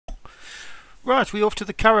Right, we're off to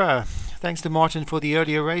the Curragh. Thanks to Martin for the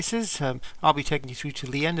earlier races. I'll be taking you through to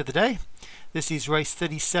the end of the day. This is race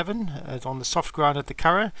 37 on the soft ground at the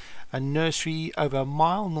Curragh. A Nursery over a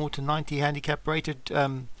mile, 0 to 90 handicap rated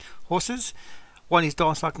horses. One is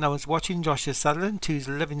Dance Like No One's Watching, Joshua Sutherland. Two is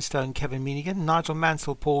Livingstone, Kevin Meanigan. Nigel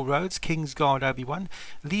Mansell, Paul Rhodes. Kingsguard, Obi-Wan.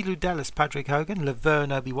 Lilu Dallas, Patrick Hogan.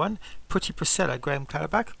 Laverne, Obi-Wan. Pretty Priscilla, Graham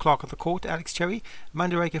Clareback. Clerk of the Court, Alex Cherry.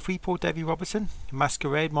 Mandaraker Freeport, Davy Robertson.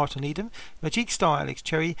 Masquerade, Martin Needham. Magic Star, Alex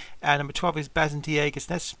Cherry. And number 12 is Bazantiagus.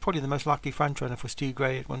 That's probably the most likely front runner for Stu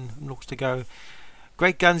Gray. One looks to go.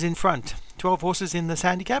 Great guns in front. 12 horses in this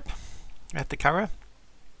handicap at the Curragh.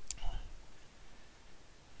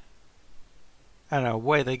 And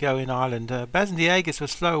away they go in Ireland. Bazantiagus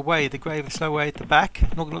was slow away, the grey was slow away at the back.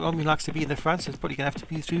 Normally likes to be in the front, so it's probably going to have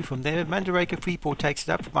to be through from there. Mandaraker Freeport takes it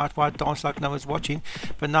up from out wide, Dance Like No One's Watching.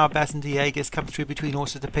 But now Bazantiagus comes through between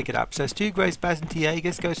horses to pick it up. So Stu Gray's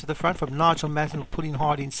Bazantiagus goes to the front from Nigel Mansell pulling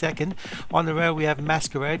hard in second. On the rail we have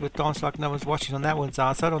Masquerade with Dance Like No One's Watching on that one's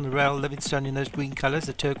outside. On the rail Livingstone in those green colours,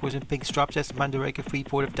 the turquoise and pink stripes. That's Mandaraker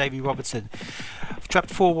Freeport of Davy Robertson.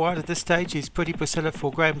 Trapped 4 wide at this stage is Pretty Priscilla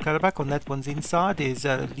for Graham Clareback. On that one's inside is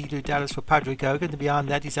Lilu Dallas for Patrick Hogan. And behind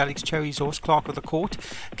that is Alex Cherry's horse, Clerk of the Court.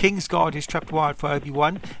 Kingsguard is trapped wide for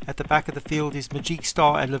Obi-Wan. At the back of the field is Magic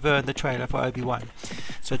Star and Laverne, the trailer, for Obi-Wan.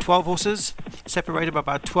 So 12 horses separated by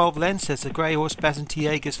about 12 lengths as the grey horse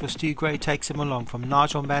Bazantiagus for Stu Gray takes him along from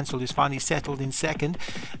Nigel Mansell, who's finally settled in second.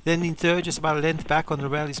 Then in third, just about a length back on the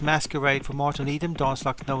rail, is Masquerade for Martin Needham. Dance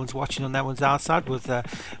Like No One's Watching on that one's outside with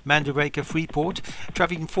Mandaraker Freeport.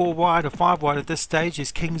 Travelling 4 wide or 5 wide at this stage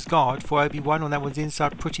is Kingsguard for Obi-Wan. On that one's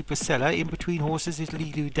inside, Pretty Priscilla. In between horses is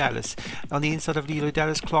Lilu Dallas. On the inside of Lilu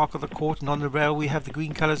Dallas, Clerk of the Court. And on the rail we have the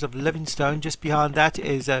green colours of Livingstone. Just behind that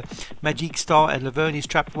is Magic Star, and Laverne is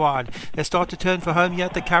trapped wide. They start to turn for home here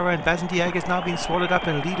at the Curragh, and Bazantiagus now being swallowed up,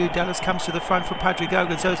 and Lilu Dallas comes to the front for Patrick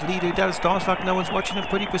Hogan. So it's Lilu Dallas, Dance Like No One's Watching, and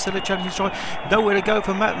Pretty Priscilla challenging strong. Nowhere to go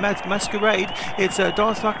for Masquerade. It's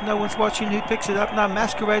Dance Like No One's Watching who picks it up now.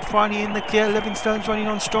 Masquerade finally in the clear. Livingstone's running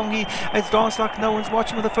on strongly. It's Dance Like No One's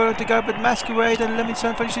Watching with a furlong to go, but Masquerade and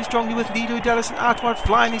Livingstone finishing strongly with Lilu Dallas, and outward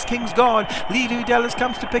flying is Kingsguard. Lilu Dallas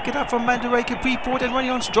comes to pick it up from Mandaraker Freeport, and running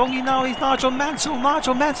on strongly now is Nigel Mansell.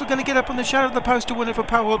 Nigel Mansell going to get up on the shadow of the post to win it for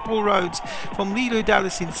Paul Rhodes from Lilu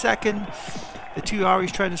Dallas in second. The two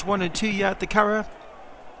Irish trainers 1 and 2 here at the Curragh,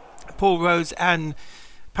 Paul Rhodes and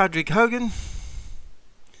Patrick Hogan.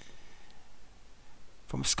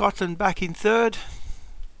 From Scotland back in third.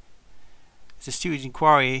 It's a steward's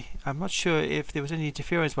inquiry. I'm not sure if there was any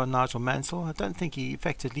interference by Nigel Mansell. I don't think he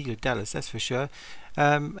affected Lilu Dallas, that's for sure.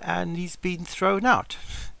 And he's been thrown out.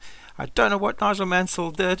 I don't know what Nigel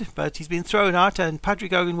Mansell did, but he's been thrown out, and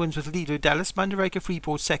Patrick Hogan wins with Lilu Dallas. Mandaraker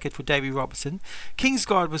Freeport second for Davy Robertson.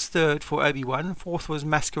 Kingsguard was third for Obi-Wan. Fourth was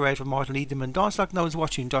Masquerade for Martin Needham, and Dance Like No One's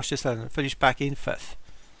Watching, Joshua Sutherland finished back in fifth.